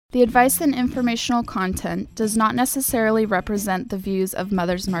The advice and informational content does not necessarily represent the views of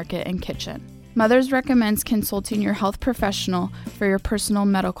Mother's Market and Kitchen. Mother's recommends consulting your health professional for your personal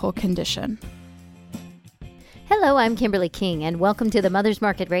medical condition. Hello, I'm Kimberly King, and welcome to the Mother's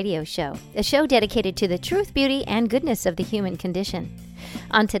Market Radio Show, a show dedicated to the truth, beauty, and goodness of the human condition.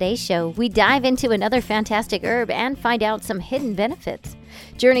 On today's show, we dive into another fantastic herb and find out some hidden benefits.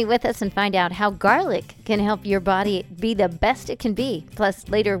 Journey with us and find out how garlic can help your body be the best it can be. Plus,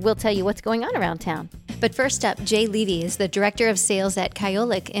 later we'll tell you what's going on around town. But first up, Jay Levy is the Director of Sales at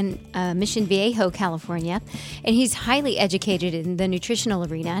Kyolic in Mission Viejo, California. And he's highly educated in the nutritional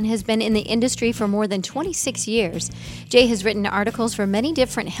arena and has been in the industry for more than 26 years. Jay has written articles for many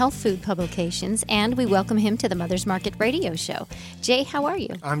different health food publications, and we welcome him to the Mother's Market Radio Show. Jay, how are you?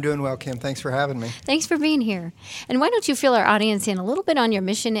 I'm doing well, Kim. Thanks for having me. Thanks for being here. And why don't you fill our audience in a little bit on your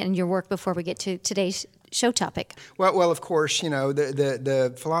mission and your work before we get to today's show topic? Well, of course, you know,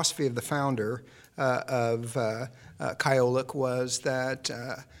 the philosophy of the founder of Kyolic was that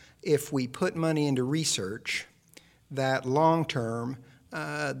if we put money into research, that long term,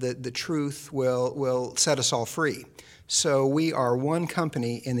 the truth will set us all free. So we are one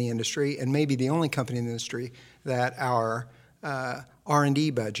company in the industry, and maybe the only company in the industry, that our R&D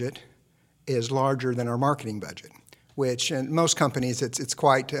budget is larger than our marketing budget. Which in most companies it's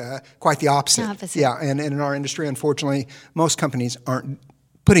quite the opposite. Yeah, and in our industry, unfortunately, most companies aren't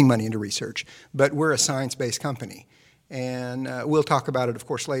putting money into research, but we're a science-based company, and we'll talk about it, of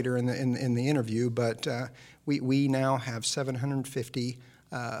course, later in the interview. But we now have 750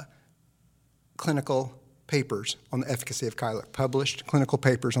 clinical papers on the efficacy of Kyolic, published clinical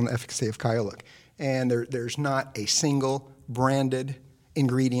papers on the efficacy of Kyolic, and there's not a single branded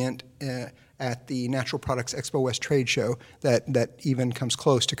ingredient at the Natural Products Expo West trade show that even comes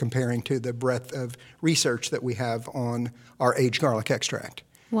close to comparing to the breadth of research that we have on our aged garlic extract.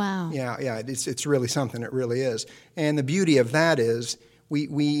 Wow. Yeah, it's really something. It really is. And the beauty of that is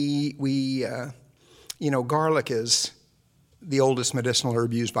we garlic is the oldest medicinal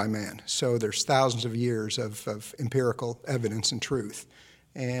herb used by man. So there's thousands of years of empirical evidence and truth.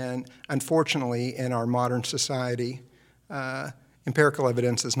 And unfortunately, in our modern society, empirical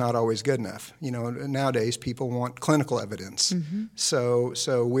evidence is not always good enough. You know, nowadays people want clinical evidence. Mm-hmm.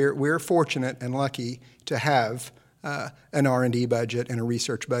 So we're fortunate and lucky to have an R&D budget and a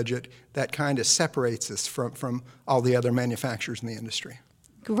research budget that kind of separates us from all the other manufacturers in the industry.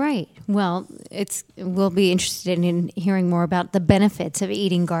 Great. Well, we'll be interested in hearing more about the benefits of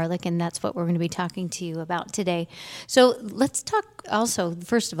eating garlic, and that's what we're going to be talking to you about today. So let's talk also,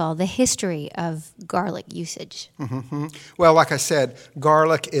 first of all, the history of garlic usage. Mm-hmm. Well, like I said,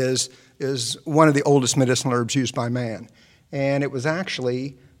 garlic is one of the oldest medicinal herbs used by man, and it was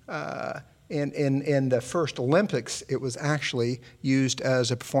actually in the first Olympics, it was actually used as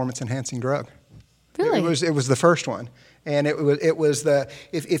a performance-enhancing drug. Really? It was the first one. And it was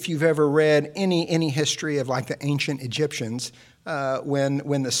if you've ever read any history of like the ancient Egyptians,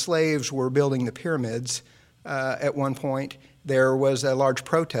 when the slaves were building the pyramids, at one point there was a large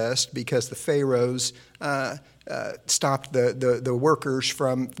protest because the pharaohs stopped the workers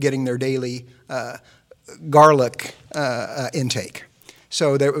from getting their daily garlic intake.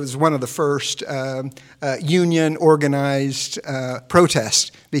 So that was one of the first union organized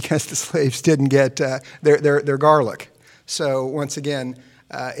protests because the slaves didn't get their garlic. So once again,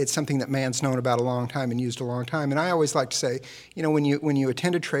 it's something that man's known about a long time and used a long time. And I always like to say, you know, when you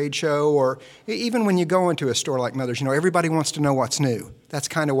attend a trade show or even when you go into a store like Mother's, you know, everybody wants to know what's new. That's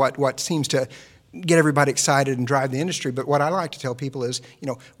kind of what seems to get everybody excited and drive the industry. But what I like to tell people is, you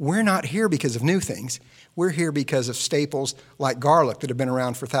know, we're not here because of new things. We're here because of staples like garlic that have been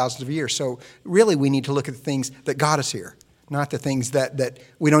around for thousands of years. So really we need to look at the things that got us here, not the things that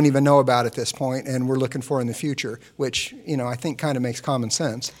we don't even know about at this point and we're looking for in the future, which, you know, I think kind of makes common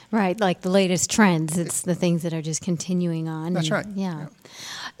sense. Right, like the latest trends. It's the things that are just continuing on. That's right. Yeah.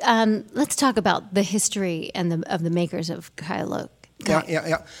 Let's talk about the history and of the makers of Kyolic.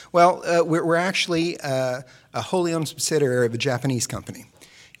 Yeah. Well, we're actually a wholly owned subsidiary of a Japanese company.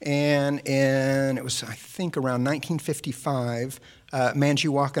 And it was, I think, around 1955, Manji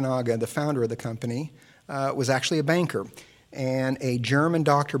Wakanaga, the founder of the company, was actually a banker. And a German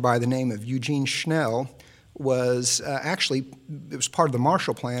doctor by the name of Eugene Schnell was it was part of the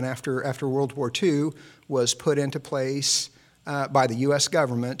Marshall Plan after World War II was put into place by the U.S.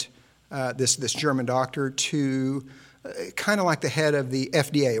 government, this German doctor, to kind of like the head of the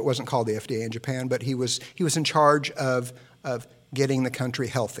FDA. It wasn't called the FDA in Japan, but he was in charge of getting the country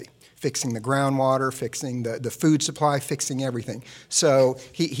healthy, fixing the groundwater, fixing the food supply, fixing everything. So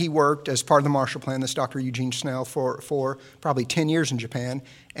he worked as part of the Marshall Plan, this Dr. Eugene Schnell, for probably 10 years in Japan.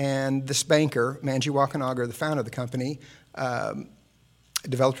 And this banker, Manji Wakanaga, the founder of the company,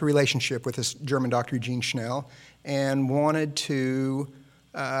 developed a relationship with this German Dr. Eugene Schnell and wanted to,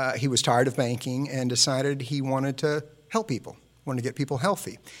 he was tired of banking and decided he wanted to help people, wanted to get people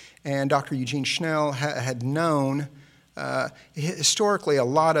healthy. And Dr. Eugene Schnell had known historically a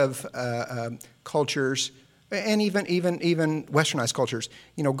lot of cultures, and even westernized cultures,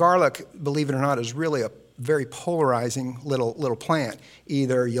 garlic, believe it or not, is really a very polarizing little plant.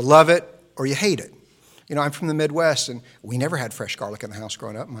 Either you love it or you hate it. I'm from the Midwest, and we never had fresh garlic in the house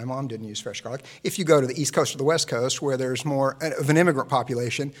growing up. My mom didn't use fresh garlic. If you go to the East Coast or the West Coast, where there's more of an immigrant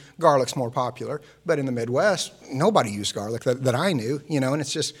population, garlic's more popular. But in the Midwest, nobody used garlic that I knew, and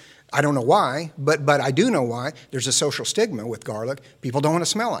it's just, I don't know why, but I do know why. There's a social stigma with garlic. People don't want to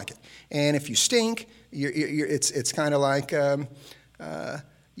smell like it. And if you stink, it's kind of like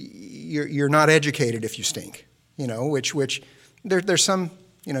you're not educated if you stink, which there's some...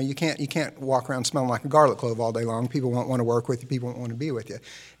 you can't walk around smelling like a garlic clove all day long. People won't want to work with you. People won't want to be with you.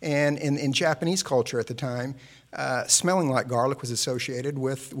 And in Japanese culture at the time, smelling like garlic was associated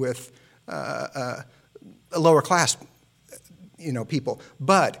with a lower class, people.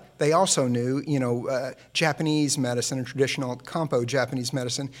 But they also knew, Japanese medicine and traditional Kampo Japanese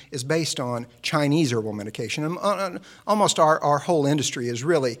medicine is based on Chinese herbal medication. And almost our whole industry is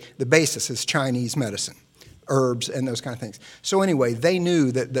really, the basis is Chinese medicine. Herbs and those kind of things. So anyway, they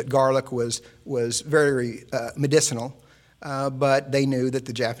knew that garlic was very medicinal, but they knew that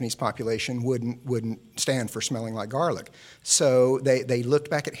the Japanese population wouldn't stand for smelling like garlic. So they looked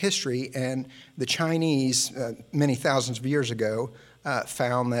back at history, and the Chinese, many thousands of years ago,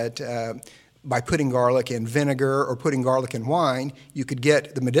 found that by putting garlic in vinegar or putting garlic in wine, you could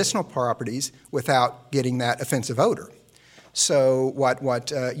get the medicinal properties without getting that offensive odor. So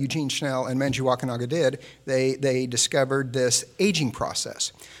what Eugene Schnell and Manji Wakanaga did, they discovered this aging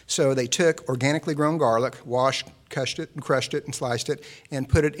process. So they took organically grown garlic, washed, crushed it, and sliced it, and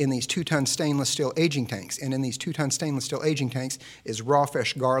put it in these 2-ton stainless steel aging tanks. And in these 2-ton stainless steel aging tanks is raw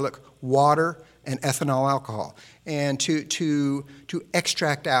fresh garlic, water, and ethanol alcohol. And to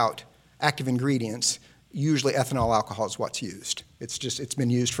extract out active ingredients, usually ethanol alcohol is what's used. It's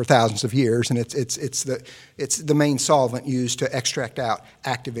been used for thousands of years, and it's the main solvent used to extract out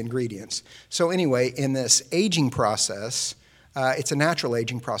active ingredients. So anyway, in this aging process, it's a natural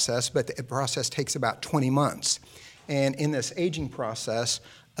aging process, but the process takes about 20 months. And in this aging process,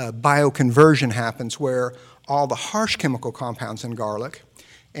 bioconversion happens where all the harsh chemical compounds in garlic,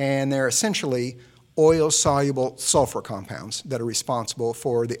 and they're essentially oil-soluble sulfur compounds that are responsible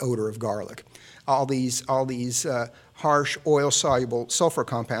for the odor of garlic. All these harsh oil-soluble sulfur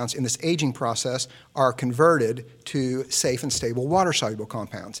compounds in this aging process are converted to safe and stable water-soluble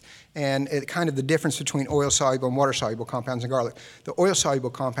compounds. And kind of the difference between oil-soluble and water-soluble compounds in garlic. The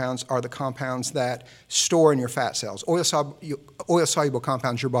oil-soluble compounds are the compounds that store in your fat cells. Oil-soluble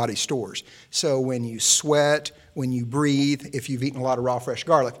compounds your body stores. So when you sweat, when you breathe, if you've eaten a lot of raw fresh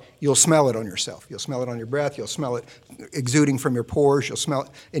garlic, you'll smell it on yourself. You'll smell it on your breath. You'll smell it exuding from your pores. You'll smell it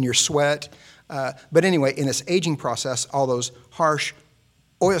in your sweat. But anyway, in this aging process, all those harsh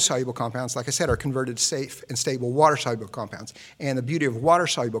oil-soluble compounds, like I said, are converted to safe and stable water-soluble compounds. And the beauty of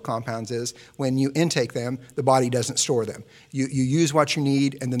water-soluble compounds is when you intake them, the body doesn't store them. You use what you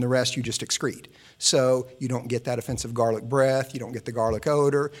need, and then the rest you just excrete. So you don't get that offensive garlic breath, you don't get the garlic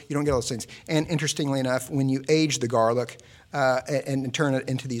odor, you don't get all those things. And interestingly enough, when you age the garlic and turn it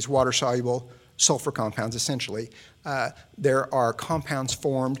into these water-soluble sulfur compounds, essentially, there are compounds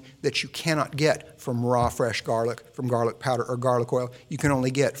formed that you cannot get from raw, fresh garlic, from garlic powder or garlic oil. You can only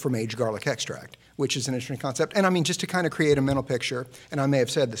get from aged garlic extract, which is an interesting concept. And I mean, just to kind of create a mental picture, and I may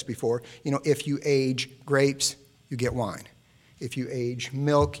have said this before, if you age grapes, you get wine. If you age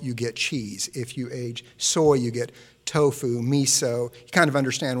milk, you get cheese. If you age soy, you get tofu, miso. You kind of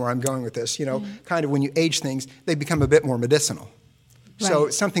understand where I'm going with this. Kind of when you age things, they become a bit more medicinal. So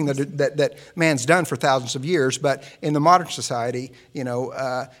it's something that man's done for thousands of years, but in the modern society,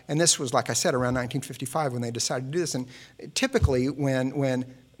 and this was, like I said, around 1955 when they decided to do this. And typically when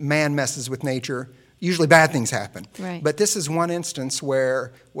man messes with nature, usually bad things happen. Right. But this is one instance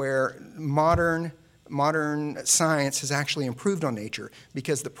where modern science has actually improved on nature,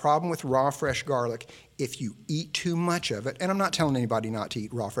 because the problem with raw, fresh garlic, if you eat too much of it, and I'm not telling anybody not to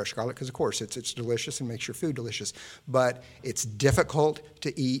eat raw, fresh garlic, because of course it's delicious and makes your food delicious, but it's difficult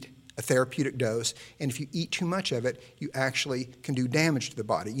to eat a therapeutic dose, and if you eat too much of it, you actually can do damage to the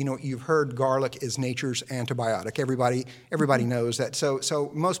body. You know, you've heard garlic is nature's antibiotic. Everybody knows that.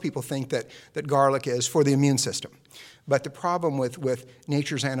 So most people think that garlic is for the immune system. But the problem with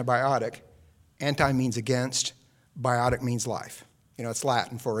nature's antibiotic, anti means against, biotic means life. You know, it's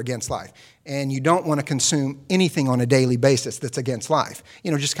Latin for against life. And you don't want to consume anything on a daily basis that's against life.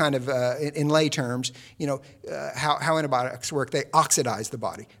 You know, just kind of in lay terms, you know, how antibiotics work, they oxidize the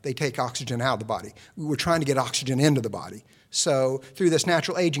body. They take oxygen out of the body. We're trying to get oxygen into the body. So through this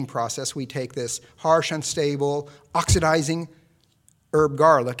natural aging process, we take this harsh, unstable, oxidizing herb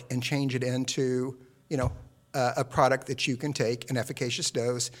garlic and change it into, you know, a product that you can take, an efficacious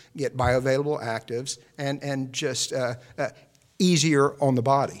dose, get bioavailable actives, and just easier on the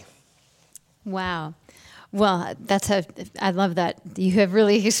body. Wow. Well, I love that. You have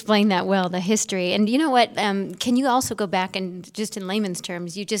really explained that well, the history. And you know what, can you also go back and just in layman's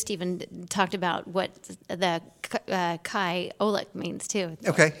terms, you just even talked about what the kyolic means too.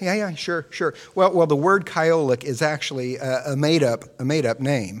 Okay, yeah, sure. Well, the word kyolic is actually a made-up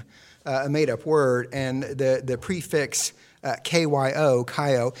name, a made-up word, and the prefix KYO,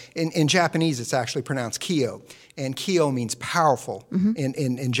 kyo, in Japanese it's actually pronounced kyo, and kyo means powerful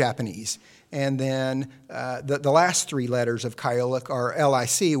in Japanese. And then the last three letters of kyolic are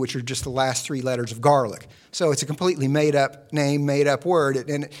LIC, which are just the last three letters of garlic. So it's a completely made-up name, made-up word,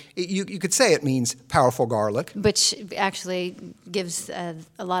 and you could say it means powerful garlic. Which actually gives a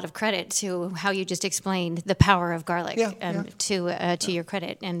lot of credit to how you just explained the power of garlic, to your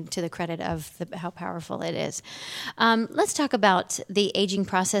credit and to the credit of how powerful it is. Let's talk about the aging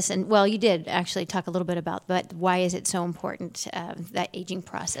process. And, well, you did actually talk a little bit about, but why is it so important, that aging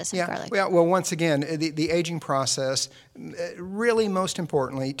process of garlic? Well, once again, the aging process, really most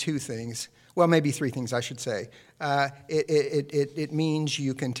importantly, two things. Well, maybe three things, I should say. It means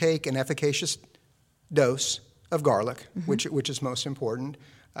you can take an efficacious dose of garlic, which is most important.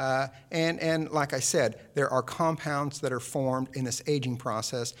 And like I said, there are compounds that are formed in this aging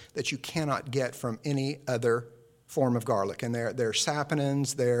process that you cannot get from any other form of garlic. And they're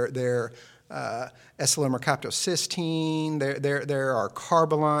saponins, they're S-lymercaptocystine, there are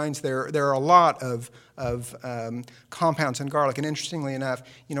carbolines, there are a lot of compounds in garlic. And interestingly enough,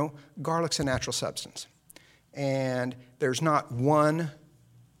 you know, garlic's a natural substance. And there's not one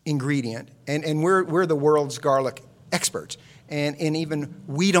ingredient, and we're the world's garlic experts. And even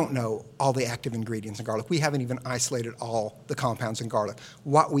we don't know all the active ingredients in garlic. We haven't even isolated all the compounds in garlic.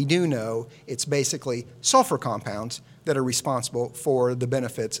 What we do know, it's basically sulfur compounds that are responsible for the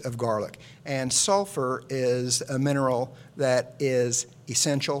benefits of garlic. And sulfur is a mineral that is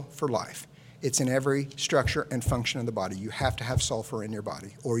essential for life. It's in every structure and function of the body. You have to have sulfur in your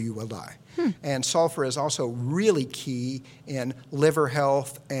body or you will die. And sulfur is also really key in liver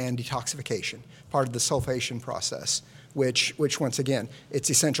health and detoxification, part of the sulfation process, which once again, it's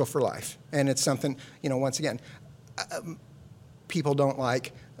essential for life. And it's something, you know, once again, people don't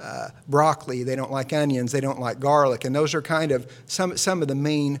like broccoli, they don't like onions, they don't like garlic, and those are kind of some of the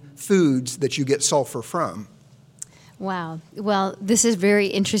main foods that you get sulfur from. Wow. Well, this is very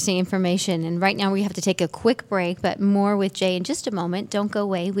interesting information, and right now we have to take a quick break, but more with Jay in just a moment. Don't go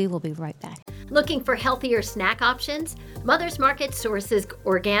away. We will be right back. Looking for healthier snack options? Mother's Market sources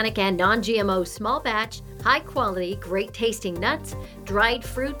organic and non-GMO small batch, high quality, great tasting nuts, dried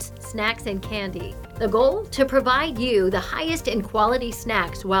fruits, snacks, and candy. The goal? To provide you the highest in quality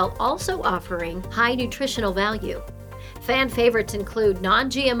snacks while also offering high nutritional value. Fan favorites include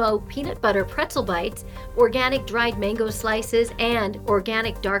non-GMO peanut butter pretzel bites, organic dried mango slices, and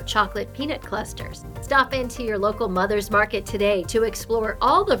organic dark chocolate peanut clusters. Stop into your local Mother's Market today to explore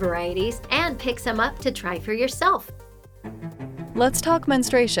all the varieties and pick some up to try for yourself. Let's talk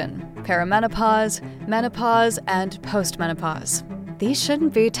menstruation, perimenopause, menopause, and postmenopause. These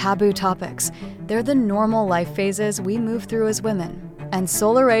shouldn't be taboo topics. They're the normal life phases we move through as women. And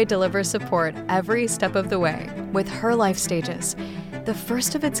Solaray delivers support every step of the way with her life stages. The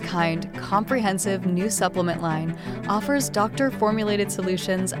first of its kind, comprehensive new supplement line offers doctor-formulated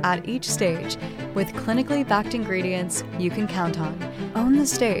solutions at each stage with clinically backed ingredients you can count on. Own the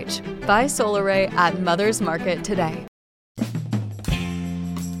stage. Buy Solaray at Mother's Market today.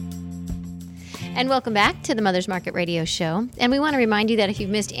 And welcome back to the Mother's Market Radio Show. And we want to remind you that if you've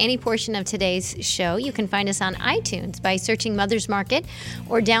missed any portion of today's show, you can find us on iTunes by searching Mother's Market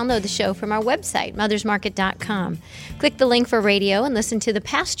or download the show from our website, mothersmarket.com. Click the link for radio and listen to the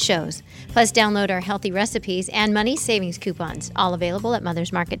past shows. Plus, download our healthy recipes and money savings coupons, all available at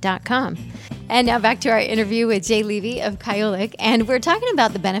mothersmarket.com. And now back to our interview with Jay Levy of Kyolic, and we're talking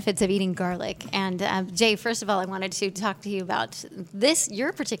about the benefits of eating garlic. And Jay, first of all, I wanted to talk to you about this.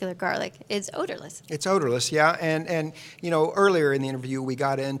 Your particular garlic is odorless. It's odorless, yeah. And earlier in the interview, we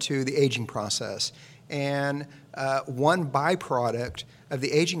got into the aging process. And one byproduct of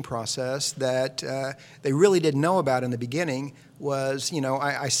the aging process that they really didn't know about in the beginning was,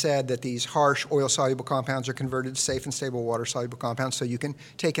 I said that these harsh oil-soluble compounds are converted to safe and stable water-soluble compounds so you can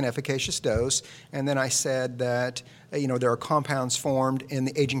take an efficacious dose. And then I said that, there are compounds formed in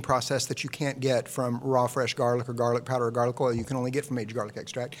the aging process that you can't get from raw fresh garlic or garlic powder or garlic oil. You can only get from aged garlic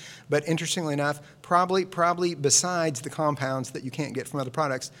extract. But interestingly enough, probably besides the compounds that you can't get from other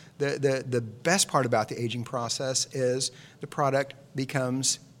products, the best part about the aging process is the product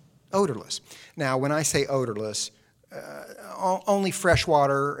becomes odorless. Now, when I say odorless, only fresh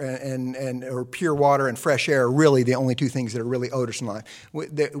water and or pure water and fresh air are really the only two things that are really odorless in life.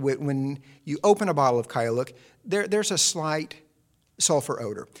 When you open a bottle of Kyolic, there's a slight sulfur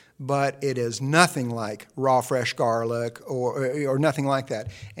odor, but it is nothing like raw fresh garlic or nothing like that.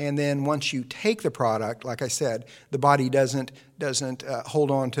 And then once you take the product, like I said, the body doesn't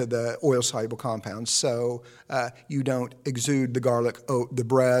hold on to the oil-soluble compounds, so you don't exude the garlic, the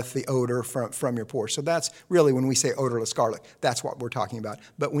breath, the odor from your pores. So that's really, when we say odorless garlic, that's what we're talking about.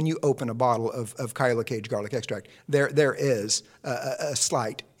 But when you open a bottle of Kyolic aged garlic extract, there is a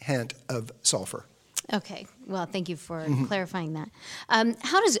slight hint of sulfur. Okay. Well, thank you for clarifying that.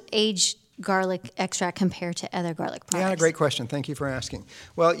 How does aged garlic extract compare to other garlic products? Yeah, great question. Thank you for asking.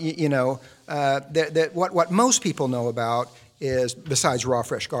 Well, what most people know about is, besides raw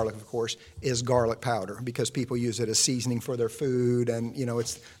fresh garlic, of course, is garlic powder, because people use it as seasoning for their food, and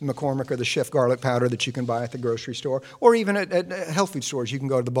it's McCormick or the Schiff garlic powder that you can buy at the grocery store, or even at health food stores. You can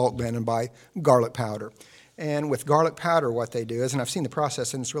go to the bulk bin and buy garlic powder. And with garlic powder, what they do is, and I've seen the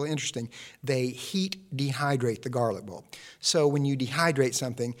process, and it's really interesting, they heat dehydrate the garlic bulb. So when you dehydrate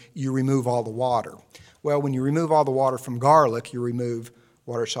something, you remove all the water. Well, when you remove all the water from garlic, you remove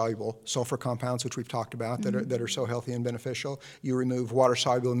water-soluble sulfur compounds, which we've talked about, that are so healthy and beneficial. You remove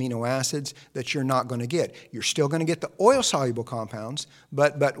water-soluble amino acids that you're not going to get. You're still going to get the oil-soluble compounds,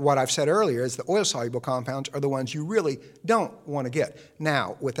 but what I've said earlier is the oil-soluble compounds are the ones you really don't want to get.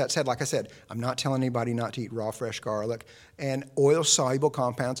 Now, with that said, like I said, I'm not telling anybody not to eat raw, fresh garlic, and oil-soluble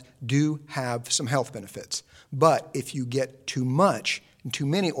compounds do have some health benefits. But if you get too much and too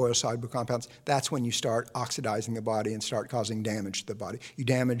many oil-soluble compounds, that's when you start oxidizing the body and start causing damage to the body. You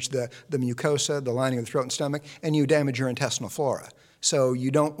damage the mucosa, the lining of the throat and stomach, and you damage your intestinal flora. So you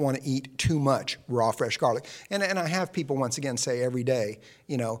don't want to eat too much raw, fresh garlic. And I have people, once again, say every day,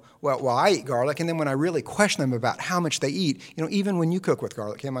 well, I eat garlic, and then when I really question them about how much they eat, even when you cook with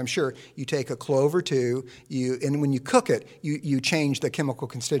garlic, Kim, I'm sure you take a clove or two, and when you cook it, you change the chemical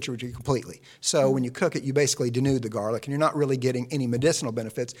constituency completely. So when you cook it, you basically denude the garlic, and you're not really getting any medicinal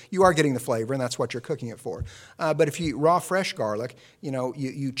benefits. You are getting the flavor, and that's what you're cooking it for. But if you eat raw, fresh garlic,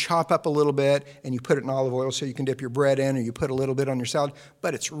 you chop up a little bit, and you put it in olive oil so you can dip your bread in, or you put a little bit on your salad,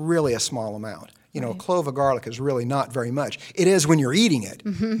 but it's really a small amount. A clove of garlic is really not very much. It is when you're eating it,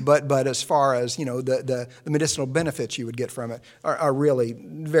 but as far as, the medicinal benefits you would get from it are really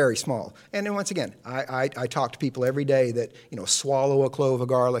very small. And then once again, I talk to people every day that, swallow a clove of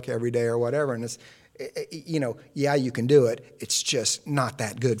garlic every day or whatever, and it's, yeah, you can do it. It's just not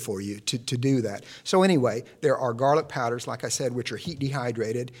that good for you to do that. So anyway, there are garlic powders, like I said, which are heat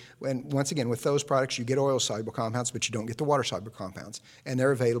dehydrated. And once again, with those products, you get oil-soluble compounds, but you don't get the water-soluble compounds. And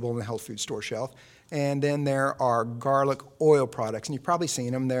they're available in the health food store shelf. And then there are garlic oil products, and you've probably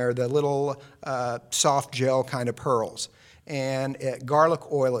seen them. They're the little soft gel kind of pearls. And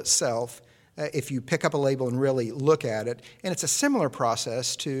garlic oil itself, if you pick up a label and really look at it, and it's a similar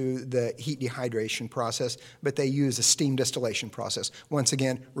process to the heat dehydration process, but they use a steam distillation process. Once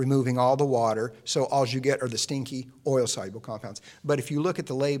again, removing all the water, so all you get are the stinky oil-soluble compounds. But if you look at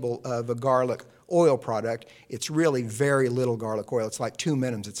the label of a garlic oil product, it's really very little garlic oil. It's like 2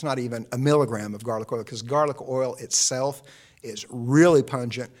 minims. It's not even a milligram of garlic oil, because garlic oil itself is really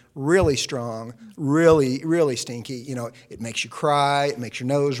pungent, really strong, really, really stinky. It makes you cry, it makes your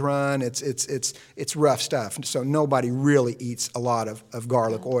nose run. It's rough stuff. So nobody really eats a lot of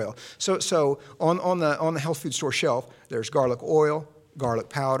garlic oil. So on the health food store shelf, there's garlic oil, garlic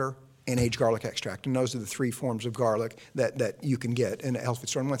powder, and aged garlic extract. And those are the three forms of garlic that you can get in a health food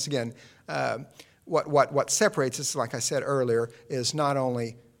store. And once again, what separates us, like I said earlier, is not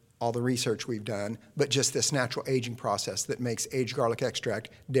only all the research we've done, but just this natural aging process that makes aged garlic extract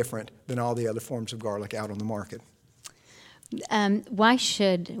different than all the other forms of garlic out on the market. Why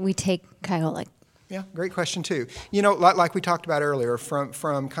should we take Kyolic? Yeah, great question too. Like we talked about earlier, from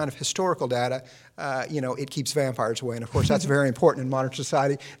kind of historical data, it keeps vampires away, and of course that's very important in modern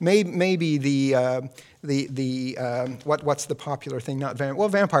society. Maybe what's the popular thing? Not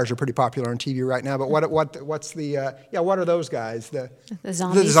vampires are pretty popular on TV right now. But what's the what are those guys? The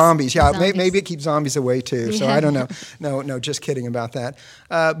zombies. The zombies. Yeah, zombies. Maybe it keeps zombies away too. So Yeah. I don't know. No, just kidding about that.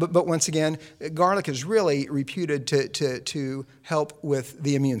 But once again, garlic is really reputed to help with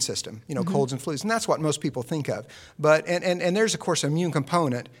the immune system. Colds and flus, and that's what most people think of. But and there's of course an immune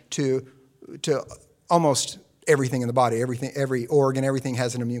component to almost everything in the body. Every organ, everything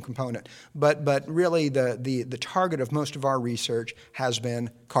has an immune component. But really, the target of most of our research has been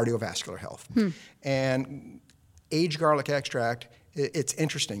cardiovascular health. And aged garlic extract, it's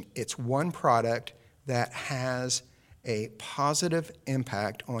interesting. It's one product that has a positive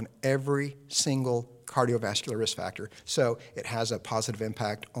impact on every single cardiovascular risk factor. So it has a positive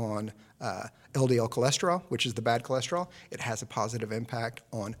impact on LDL cholesterol, which is the bad cholesterol. It has a positive impact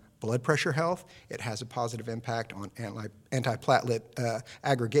on blood pressure health. It has a positive impact on antiplatelet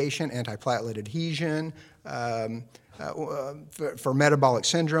aggregation, antiplatelet adhesion, for metabolic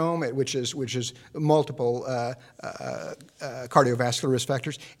syndrome, which is multiple cardiovascular risk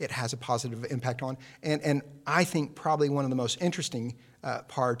factors. It has a positive impact on, and I think probably one of the most interesting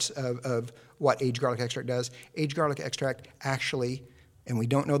parts of what aged garlic extract does. Aged garlic extract actually, and we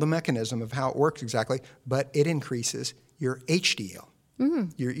don't know the mechanism of how it works exactly, but it increases your HDL.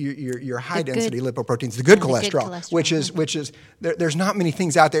 Your high density lipoproteins, the good cholesterol, which is there's not many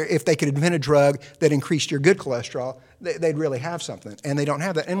things out there. If they could invent a drug that increased your good cholesterol, they'd really have something, and they don't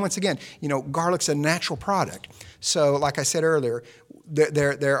have that. And once again, garlic's a natural product. So, like I said earlier,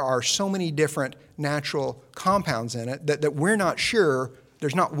 there are so many different natural compounds in it that we're not sure.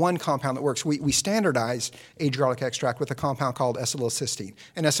 There's not one compound that works. We standardized aged garlic extract with a compound called S-acetylcysteine.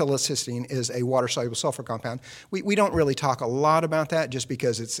 And S-acetylcysteine is a water-soluble sulfur compound. We don't really talk a lot about that just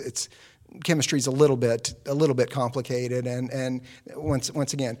because it's chemistry's a little bit complicated. And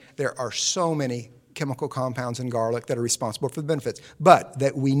once again, there are so many chemical compounds in garlic that are responsible for the benefits, but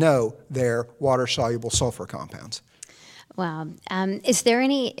that we know they're water-soluble sulfur compounds. Wow. Is there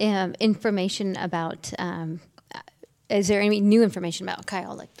any information about... Is there any new information about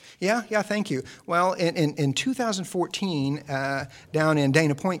Kyolic? Yeah, thank you. Well, in 2014, down in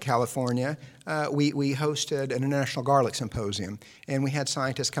Dana Point, California, we hosted an International Garlic Symposium, and we had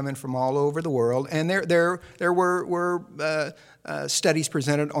scientists come in from all over the world, and there were studies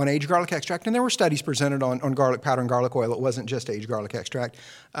presented on aged garlic extract, and there were studies presented on garlic powder and garlic oil. It wasn't just aged garlic extract,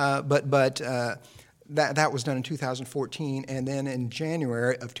 but that was done in 2014, and then in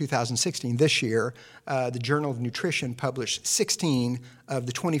January of 2016, this year, the Journal of Nutrition published 16 of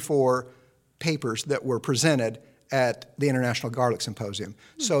the 24 papers that were presented at the International Garlic Symposium.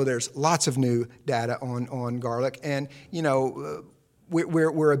 So there's lots of new data on garlic, and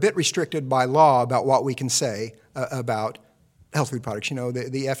we're a bit restricted by law about what we can say about health food products.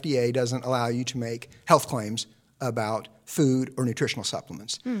 The FDA doesn't allow you to make health claims about food or nutritional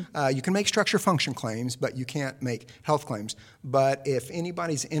supplements. You can make structure function claims, but you can't make health claims. But if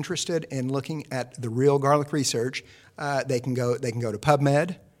anybody's interested in looking at the real garlic research, they can go to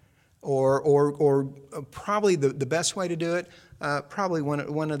PubMed, or probably the best way to do it. Probably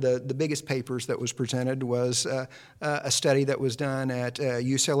one of the biggest papers that was presented was a study that was done at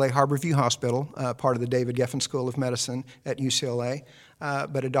UCLA Harborview Hospital, part of the David Geffen School of Medicine at UCLA,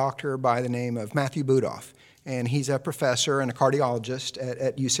 but a doctor by the name of Matthew Budoff. And he's a professor and a cardiologist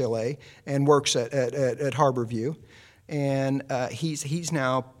at UCLA and works at Harborview. And he's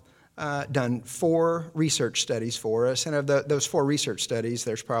now done 4 research studies for us. And of those 4 research studies,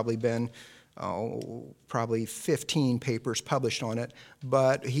 there's probably been probably 15 papers published on it.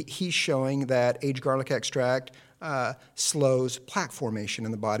 But he's showing that aged garlic extract slows plaque formation in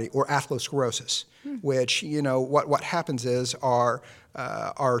the body, or atherosclerosis, which, what happens is our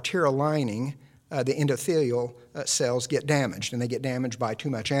arterial lining, the endothelial cells get damaged, and they get damaged by too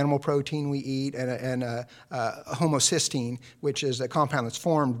much animal protein we eat, and homocysteine, which is a compound that's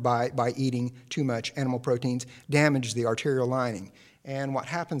formed by eating too much animal proteins, damage the arterial lining. And what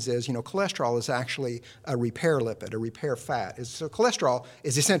happens is, cholesterol is actually a repair lipid, a repair fat. So cholesterol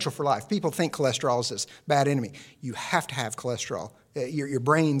is essential for life. People think cholesterol is this bad enemy. You have to have cholesterol. Your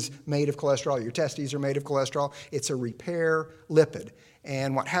brain's made of cholesterol. Your testes are made of cholesterol. It's a repair lipid.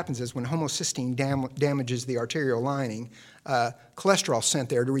 And what happens is when homocysteine damages the arterial lining, cholesterol's sent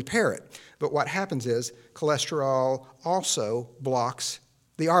there to repair it. But what happens is cholesterol also blocks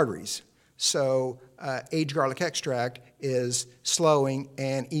the arteries. So aged garlic extract is slowing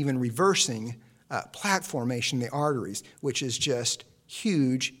and even reversing plaque formation in the arteries, which is just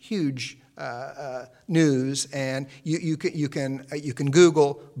huge news, and you can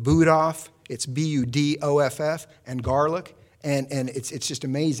Google Budoff. It's Budoff, and garlic. And it's just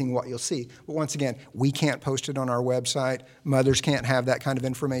amazing what you'll see. But once again, we can't post it on our website. Mothers can't have that kind of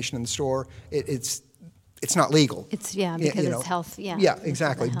information in the store. It's not legal. It's because it's health. Yeah. Yeah,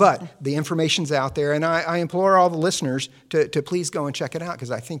 exactly. But the information's out there, and I implore all the listeners to please go and check it out, because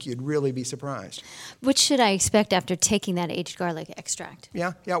I think you'd really be surprised. What should I expect after taking that aged garlic extract?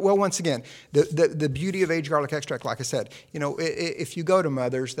 Yeah. Well, once again, the beauty of aged garlic extract, like I said, if you go to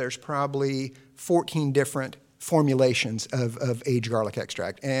Mother's, there's probably 14 different formulations of aged garlic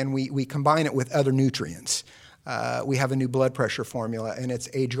extract, and we combine it with other nutrients. We have a new blood pressure formula, and it's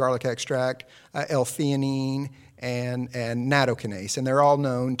aged garlic extract, L-theanine, and nattokinase, and they're all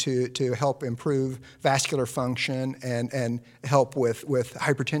known to help improve vascular function and help with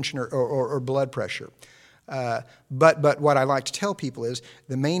hypertension or blood pressure. But what I like to tell people is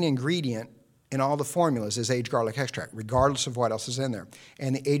the main ingredient in all the formulas is aged garlic extract, regardless of what else is in there.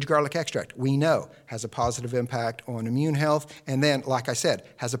 And the aged garlic extract, we know, has a positive impact on immune health, and then, like I said,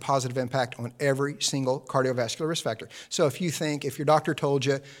 has a positive impact on every single cardiovascular risk factor. So if your doctor told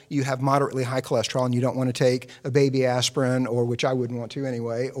you you have moderately high cholesterol and you don't want to take a baby aspirin, or which I wouldn't want to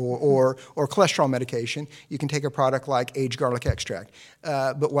anyway, or cholesterol medication, you can take a product like aged garlic extract.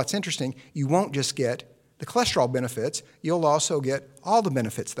 But what's interesting, you won't just get the cholesterol benefits, you'll also get all the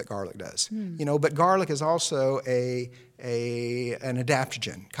benefits that garlic does. But garlic is also an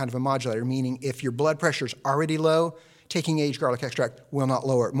adaptogen, kind of a modulator, meaning if your blood pressure is already low, taking aged garlic extract will not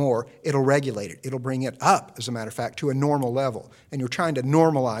lower it more. It'll regulate it. It'll bring it up, as a matter of fact, to a normal level. And you're trying to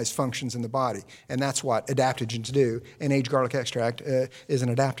normalize functions in the body. And that's what adaptogens do. And aged garlic extract is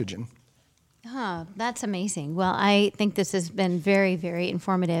an adaptogen. That's amazing. Well, I think this has been very, very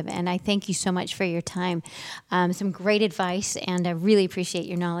informative, and I thank you so much for your time. Some great advice, and I really appreciate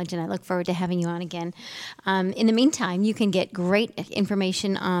your knowledge, and I look forward to having you on again. In the meantime, you can get great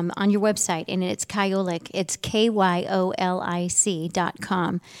information on your website, and it's Kyolic. It's KYOLIC.com,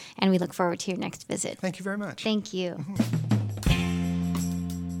 and we look forward to your next visit. Thank you very much. Thank you.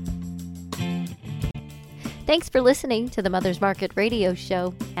 Thanks for listening to the Mother's Market radio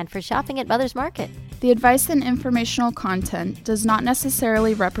show and for shopping at Mother's Market. The advice and informational content does not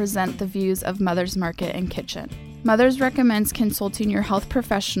necessarily represent the views of Mother's Market and Kitchen. Mother's recommends consulting your health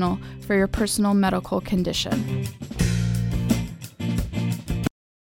professional for your personal medical condition.